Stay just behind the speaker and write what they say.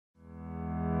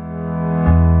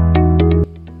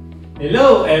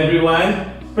Hello everyone!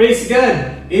 Praise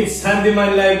God! It's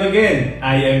Handyman Live again.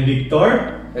 I am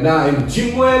Victor. And I am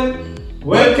𝐏𝐿.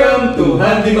 Welcome to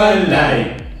Handyman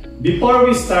Live. Before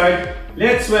we start,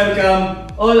 let's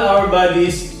welcome all our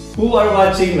buddies who are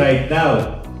watching right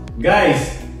now.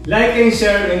 Guys, like and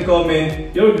share and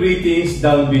comment your greetings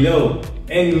down below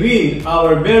and win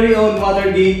our very own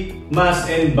𝐫𝐫𝐨𝐦 mask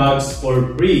and bags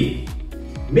for free.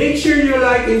 Make sure you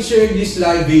like and share this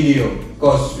live video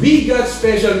because we got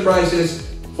special prizes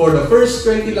for the first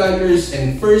 20 likers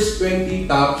and first 20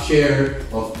 top share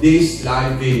of this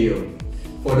live video.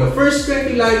 For the first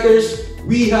 20 likers,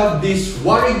 we have this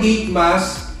𝐫𝐫𝐨𝐦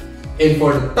mask, and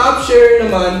for the top share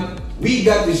naman, we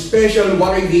got this special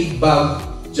𝐫𝐫𝐨𝐦 bag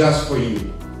just for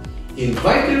you.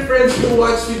 Invite your friends to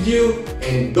watch with you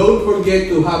and don't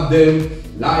forget to have them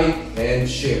like and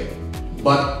share.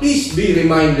 But please be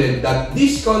reminded that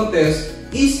this contest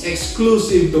is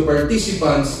exclusive to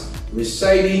participants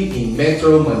residing in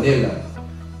Metro Manila.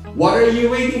 What are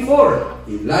you waiting for?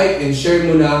 I-like and share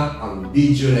mo na ang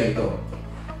video na ito.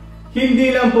 Hindi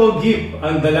lang po gift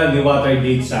ang dala ni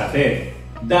𝐫𝐫𝐨𝐦 sa atin.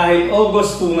 Dahil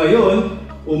August po ngayon,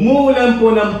 umuulan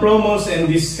po ng promos and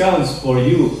discounts for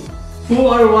you who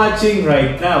are watching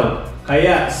right now.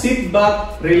 Kaya sit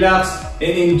back, relax,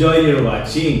 and enjoy your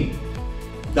watching.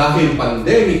 Dahil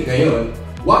pandemic ngayon,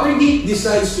 𝐫𝐫𝐨𝐦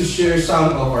decides to share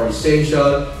some of our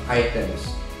essential items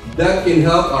that can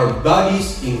help our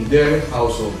buddies in their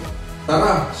household.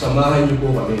 Tara, samahan niyo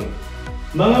po kami.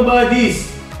 Mga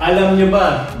buddies, alam niyo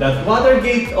ba that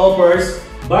𝐫𝐫𝐨𝐦 offers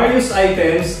various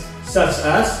items such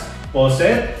as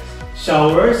faucet,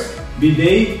 showers,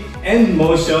 bidet, and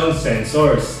motion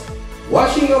sensors.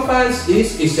 Washing of hands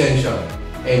is essential,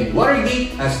 and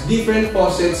𝐫𝐫𝐨𝐦 has different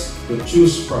faucets to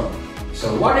choose from. Sa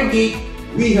𝐫𝐫𝐨𝐦,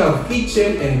 we have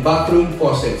kitchen and bathroom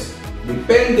faucets.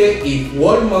 Depende if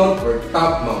wall mount or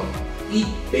top mount. It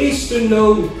pays to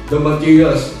know the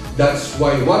materials. That's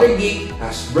why 𝐫𝐫𝐨𝐦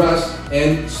has brass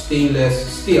and stainless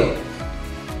steel.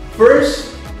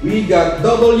 First, we got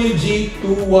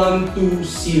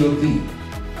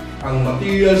𝐫𝐿21203. Ang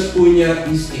materials po niya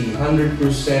is 100%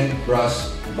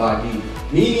 brass body,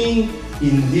 meaning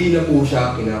hindi na po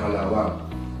siya kinakalawang.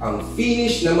 Ang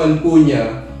finish naman po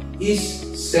niya is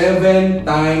 7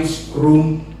 times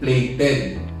chrome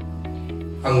plated.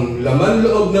 Ang laman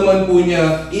loob naman po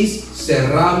niya is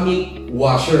ceramic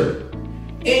washer.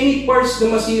 Any parts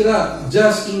na masira,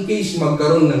 just in case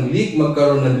magkaroon ng leak,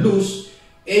 magkaroon ng loose,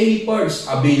 any parts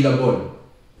available.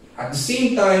 At the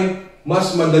same time,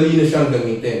 mas madali na siyang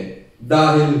gamitin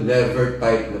dahil lever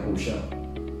type na po siya.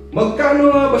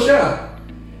 Magkano nga ba siya?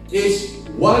 Is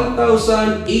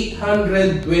 1,820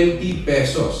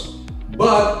 pesos.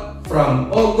 But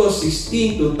from August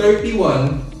 16 to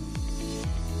 31,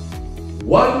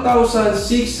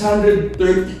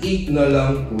 1,638 na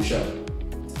lang po siya.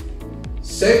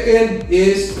 Second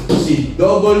is si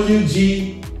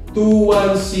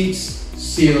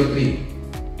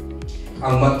𝐫𝐿21603.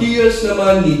 Ang materials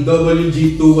naman ni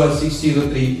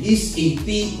𝐫𝐿21603 is a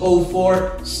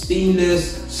 304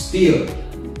 stainless steel.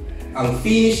 Ang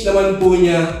finish naman po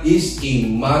niya is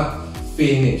a matte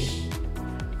finish.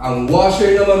 Ang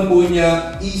washer naman po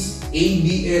niya is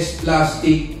ABS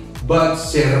plastic but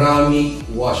ceramic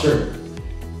washer.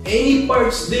 Any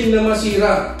parts din na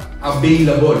masira,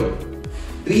 available.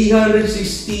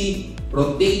 360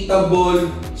 rotatable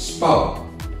spout.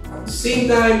 At the same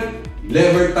time,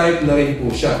 lever type na rin po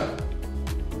siya.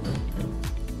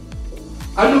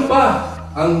 Ano pa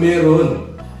ang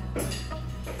meron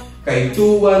kay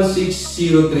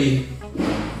 21603?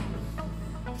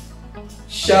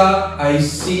 Siya ay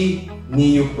si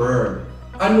𝐵𝐵𝐵.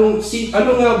 Ano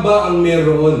nga ba ang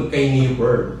meron kay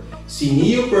𝐵𝐵𝐵? Si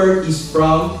𝐵𝐵𝐵 is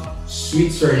from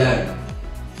Switzerland.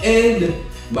 And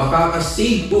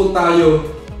makakasave po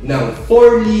tayo ng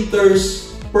 4 liters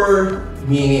per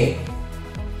minute.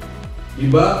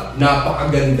 Diba?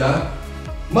 Napakaganda.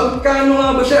 Magkano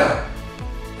nga ba siya?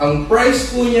 Ang price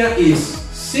po niya is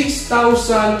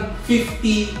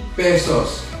 6,050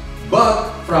 pesos.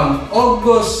 But from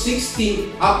August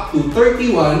 16 up to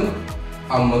 31,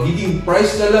 ang magiging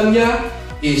price na lang niya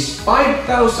is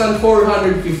 5,455.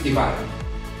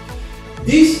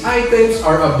 These items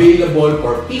are available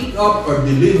for pick-up or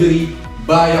delivery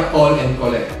via call and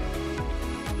collect.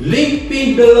 Link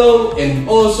pinned below and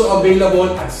also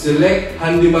available at select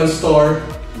handyman store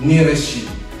nearest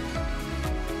you.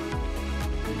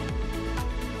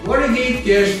 𝐫𝐫𝐨𝐦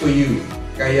cares for you.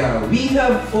 Kaya we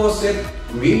have faucet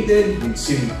created with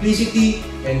simplicity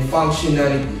and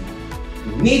functionality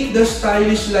to meet the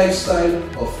stylish lifestyle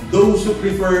of those who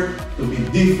prefer to be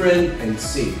different and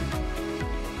safe.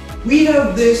 We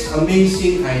have this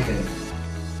amazing item.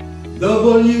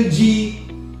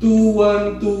 𝐿𝐿𝐿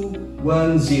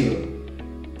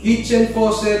kitchen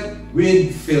faucet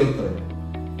with filter.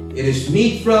 It is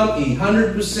made from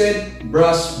 100%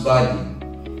 brass body.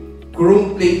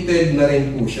 Chrome plated na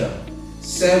rin po siya.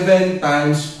 7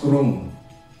 times chrome.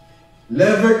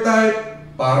 Lever type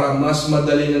para mas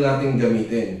madali na natin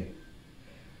gamitin.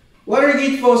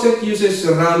 Watergate faucet uses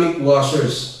ceramic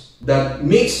washers that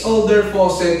makes all their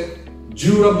faucet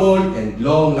durable and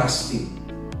long-lasting.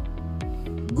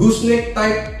 Gooseneck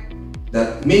type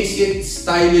that makes it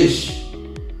stylish.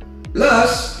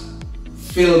 Plus,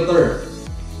 filter.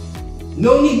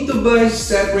 No need to buy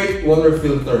separate water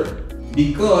filter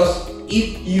because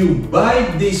if you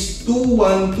buy this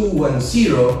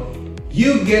 21210,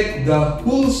 you get the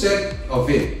full set of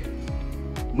it.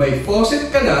 May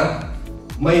faucet ka na,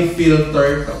 may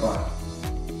filter ka pa.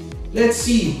 Let's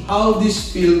see how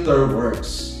this filter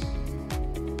works.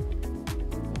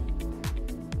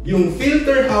 Yung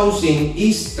filter housing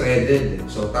is threaded.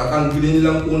 So, tatanggalin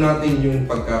lang po natin yung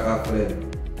pagkaka-thread.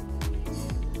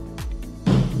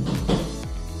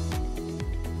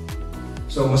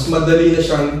 So, mas madali na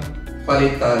siyang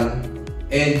palitan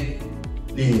and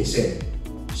linisin.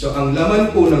 So, ang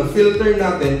laman po ng filter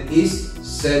natin is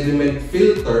sediment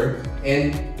filter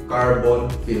and carbon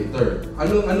filter.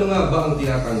 Ano nga ba ang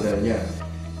tinatanggal niya?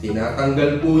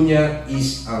 Tinatanggal po niya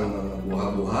is ang mga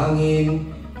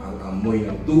buha-buhangin, ang amoy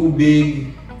ng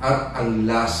tubig, at ang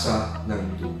lasa ng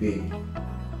tubig.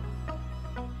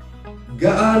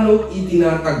 Gaano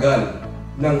itinatagal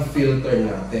ng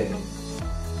filter natin?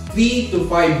 3 to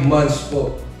 5 months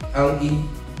po ang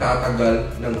itatagal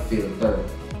ng filter.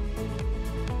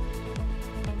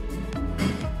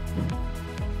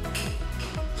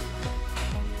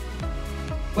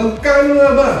 Magkano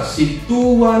nga ba si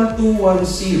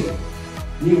 21210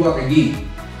 ni 𝐾𝐿𝐫𝐨𝐦?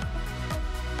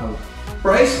 Ang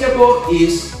price niya po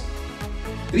is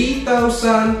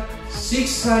 3,630.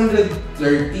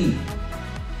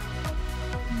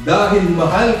 Dahil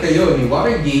mahal kayo ni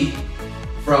𝐾𝐿𝐫𝐴,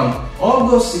 from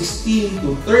August 16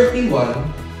 to 31,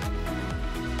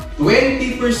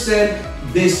 20%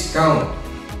 discount.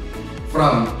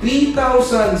 From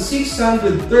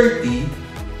 3,630,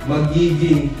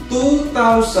 magiging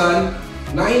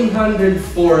 2,904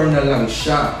 na lang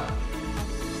siya.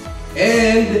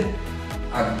 And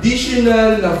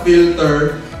additional na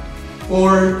filter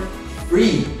for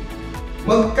free.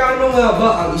 Magkano nga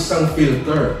ba ang isang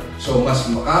filter? So, mas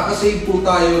makakasave po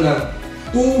tayo ng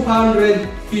 250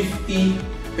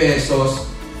 pesos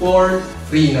for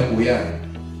free na po yan.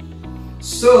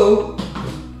 So,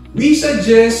 we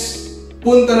suggest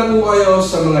punta na po kayo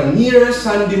sa mga nearest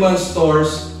handyman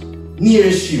stores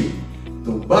nearest you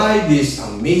to buy this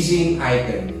amazing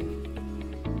item.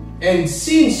 And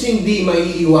since hindi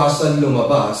maiiwasan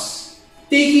lumabas,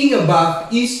 taking a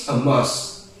bath is a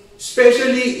must,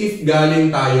 especially if galing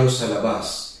tayo sa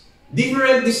labas.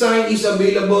 Different design is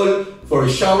available for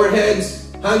shower heads,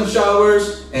 hand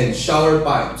showers, and shower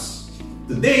pipes.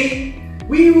 Today,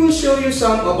 we will show you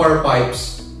some of our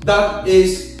pipes that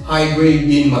is high grade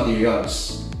in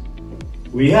materials.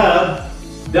 We have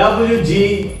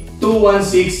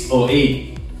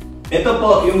WG21608. Ito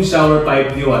po yung shower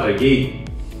pipe ni Watergate.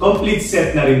 Complete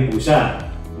set na rin po siya.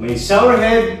 May shower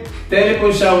head,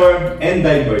 telephone shower, and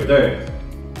diverter.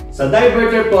 Sa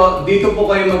diverter po, dito po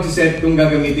kayo mag-set kung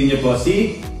gagamitin niyo po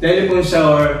si telephone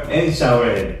shower and shower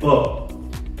head po.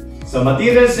 Sa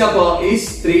materials niya po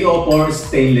is 304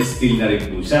 stainless steel na rin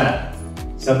po siya.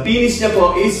 Sa finish niya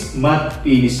po is matte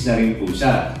finish na rin po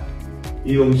siya.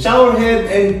 Yung shower head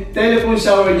and telephone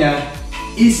shower niya,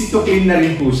 easy to clean na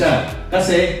rin po siya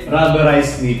kasi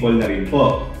rubberized nipple na rin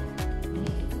po.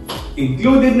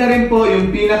 Included na rin po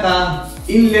yung pinaka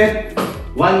inlet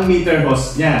 1 meter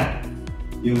hose niya.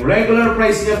 Yung regular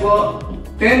price niya po,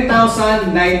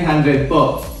 10,900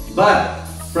 po. But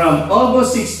from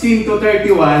August 16 to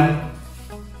 31,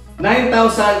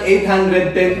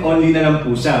 9,810 only na lang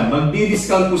po siya.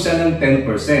 Magdi-discount po siya ng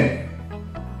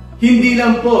 10%. Hindi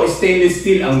lang po stainless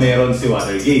steel ang meron si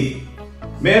Watergate.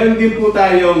 Meron din po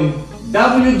tayong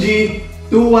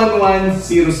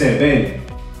WG21107.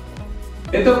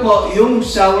 Ito po yung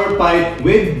shower pipe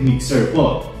with mixer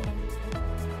po.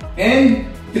 And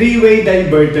 3-way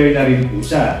diverter na rin po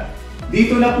siya.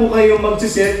 Dito na po kayo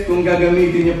magsiset kung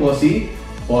gagamitin niyo po si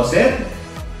faucet,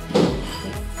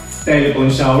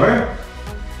 telephone shower,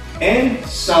 and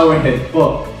shower head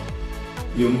po.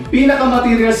 Yung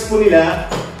pinaka-materials po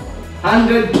nila,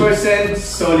 100%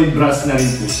 solid brass na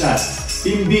rin po siya.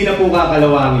 Hindi na po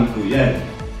kakalawangin po yan.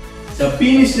 Sa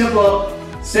finish niya po,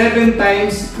 7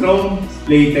 times chrome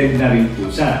plated na rin po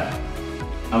siya.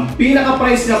 Ang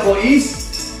pinaka-price niya po is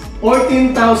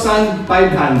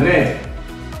 14,500.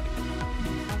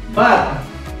 But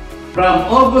from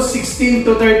August 16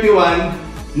 to 31,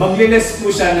 magliles po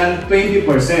siya ng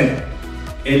 20%.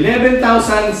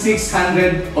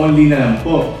 11,600 only na lang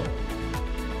po.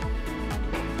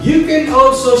 You can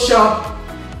also shop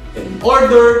and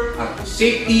order at the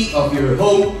safety of your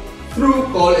home through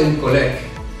call and collect,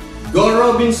 Go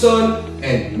Robinson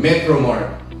and Metro Mart.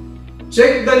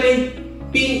 Check the link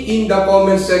pinned in the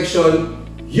comment section.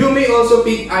 You may also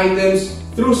pick items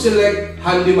through select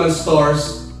handyman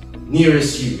stores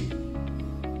nearest you.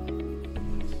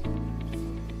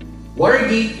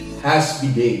 𝐿𝐴 has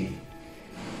bidet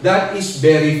that is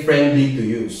very friendly to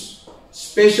use,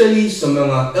 especially sa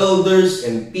mga elders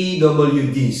and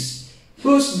PWDs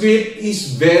whose grip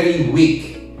is very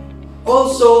weak.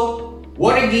 Also,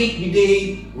 𝐿𝐴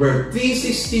bidet were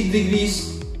 360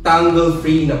 degrees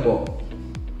tangle-free na po.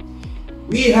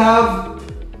 We have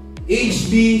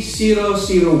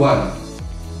𝐏𝐵001.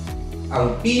 Ang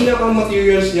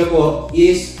pinaka-materials niya po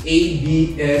is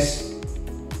ABS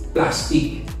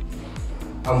plastic.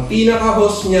 Ang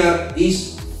pinaka-hose niya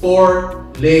is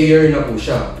 4-layer na po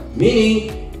siya. Meaning,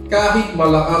 kahit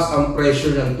malakas ang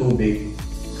pressure ng tubig,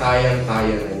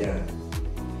 kayang-kaya na niya.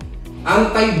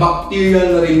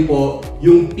 Antibacterial na rin po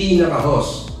yung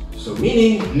pinaka-hose. So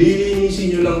meaning,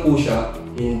 lilinisin nyo lang po siya,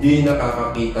 hindi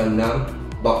nakakakita ng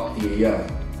bacteria.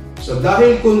 So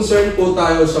dahil concerned po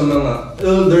tayo sa mga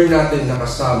elder natin na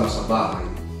kasama sa bahay,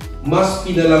 mas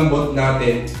pinalambot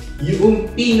natin yung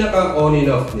pinaka-on and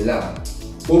off nila.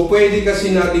 O pwede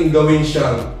kasi natin gawin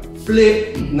siyang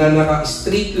flip na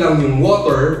naka-straight lang yung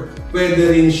water,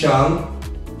 pwede rin siyang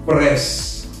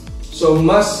press. So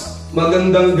mas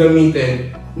magandang gamitin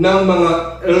ng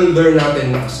mga elder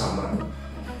natin na kasama.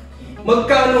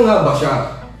 Magkano nga ba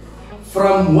siya?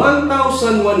 From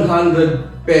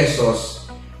 1,100 pesos,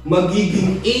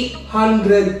 magiging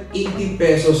 880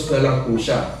 pesos na lang po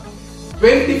siya.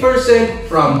 20%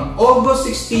 from August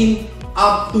 16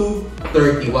 up to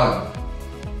 31.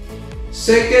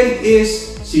 Second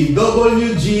is si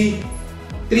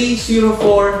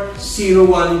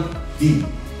𝐿𝐴30401D.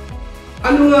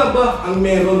 Ano nga ba ang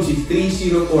meron si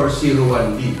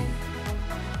 30401D?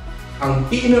 Ang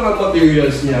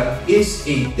pinaka-materials niya is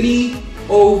a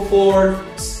 304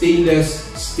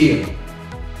 stainless steel.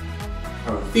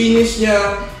 Ang finish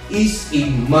niya is a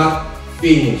matte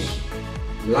finish.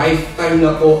 Lifetime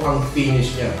na po ang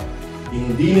finish niya.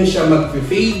 Hindi na siya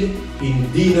mag-fade,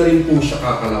 hindi na rin po siya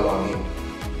kakalawangin.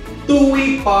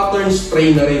 Two-way pattern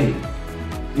spray na rin.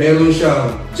 Meron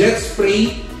siyang jet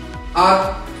spray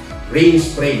at rain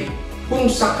spray. Kung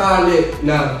sakali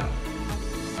na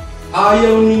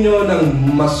ayaw ninyo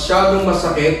ng masyadong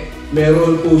masakit,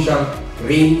 meron po siyang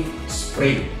rain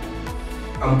spray.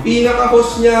 Ang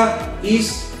pinaka-hose niya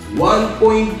is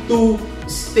 1.2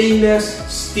 stainless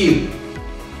steel.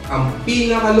 Ang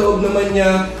pinaka-loob naman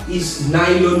niya is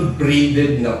nylon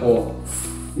braided na po.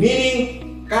 Meaning,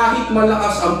 kahit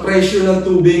malakas ang pressure ng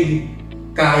tubig,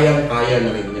 kayang-kaya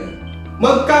na rin niya.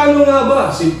 Magkano nga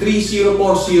ba si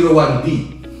 30401D?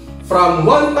 From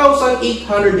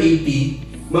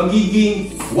 1,880,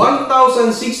 magiging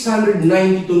 1,692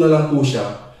 na lang po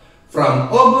siya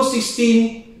from August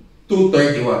 16 to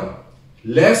 31.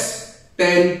 Less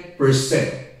 10%.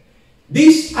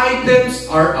 These items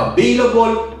are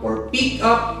available for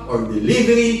pick-up or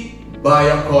delivery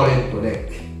via call and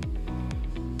collect.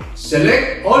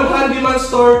 Select all handyman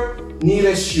store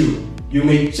nearest you. You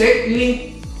may check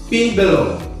link pinned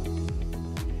below.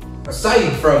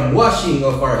 Aside from washing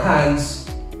of our hands,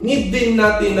 need din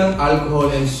natin ng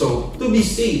alcohol and soap to be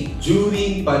safe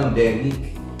during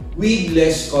pandemic with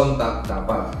less contact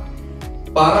dapat.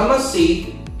 Para mas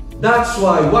safe, that's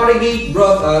why 𝐿𝐴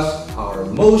brought us our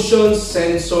motion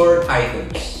sensor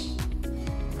items.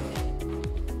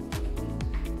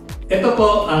 Ito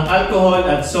po ang alcohol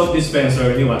at soap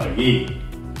dispenser ni 𝐿𝐴.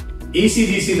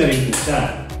 AC/DC na rin po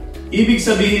siya. Ibig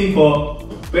sabihin po,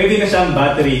 pwede na siyang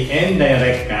battery and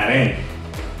direct current.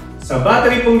 Sa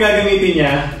battery pong gagamitin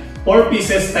niya, 4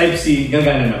 pieces Type-C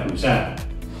gagana na po siya.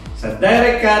 Sa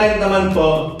direct current naman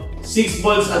po, 6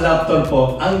 volts adapter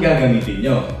po ang gagamitin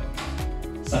nyo.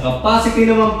 Sa capacity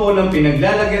naman po ng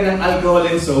pinaglalagyan ng alcohol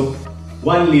and soap,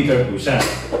 1 liter po siya.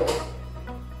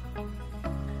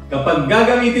 Kapag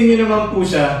gagamitin nyo naman po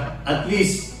siya, at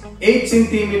least 8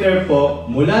 cm po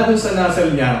mula dun sa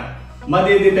nozzle niya,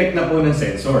 madidetect na po ng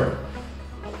sensor.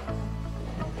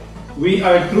 We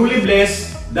are truly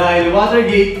blessed dahil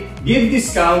𝐿𝐴 give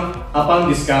discount upon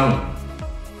discount.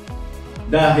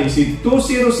 Dahil si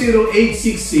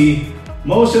 20086C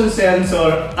motion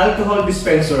sensor alcohol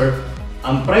dispenser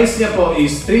Ang price niya po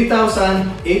is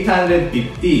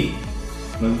 3,850.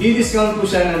 Magdi-discount po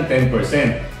siya ng 10%.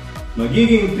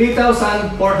 Magiging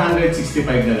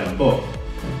 3,465 na lang po.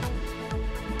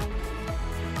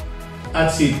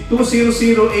 At si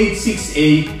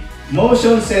 20086A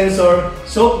motion sensor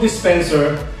soap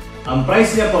dispenser, ang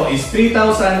price niya po is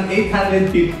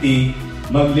 3,850.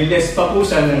 Magli-less pa po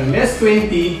siya ng less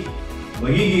 20.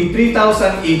 Magiging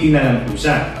 3,080 na lang po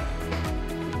siya.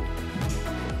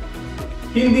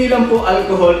 Hindi lang po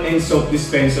alcohol and soap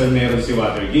dispenser meron si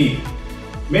Watergate.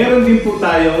 Meron din po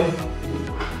tayong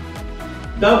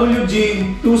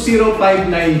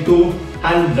WG20592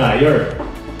 hand dryer.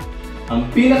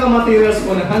 Ang pinaka-materials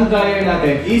po ng hand dryer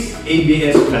natin is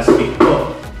ABS plastic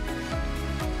po.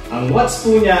 Ang watts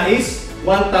po niya is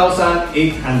 1,800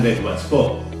 watts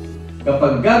po.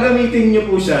 Kapag gagamitin nyo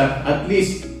po siya, at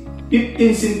least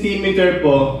 15 cm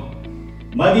po,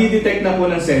 madidetect na po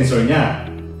ng sensor niya.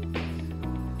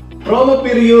 Promo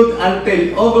period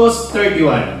until August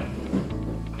 31.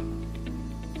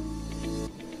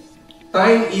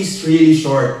 Time is really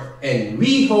short, and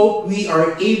we hope we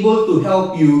are able to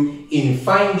help you in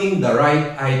finding the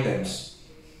right items.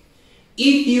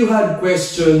 If you had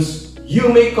questions, you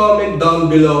may comment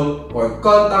down below or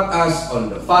contact us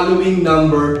on the following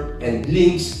number and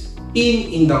links pinned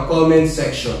in the comment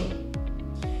section.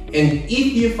 And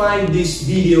if you find this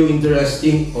video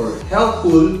interesting or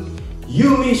helpful,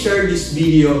 you may share this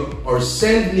video or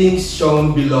send links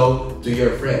shown below to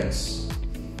your friends.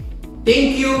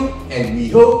 Thank you, and we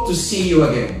hope to see you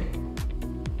again.